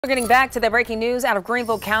We're getting back to the breaking news out of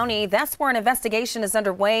Greenville County. That's where an investigation is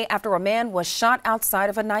underway after a man was shot outside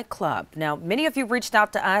of a nightclub. Now, many of you reached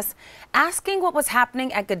out to us asking what was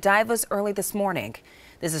happening at Godiva's early this morning.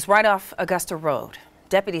 This is right off Augusta Road.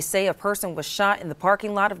 Deputies say a person was shot in the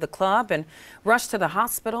parking lot of the club and rushed to the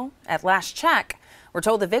hospital. At last check, we're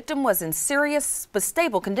told the victim was in serious but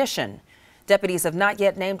stable condition. Deputies have not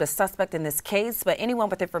yet named a suspect in this case, but anyone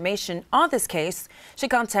with information on this case should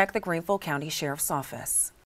contact the Greenville County Sheriff's Office.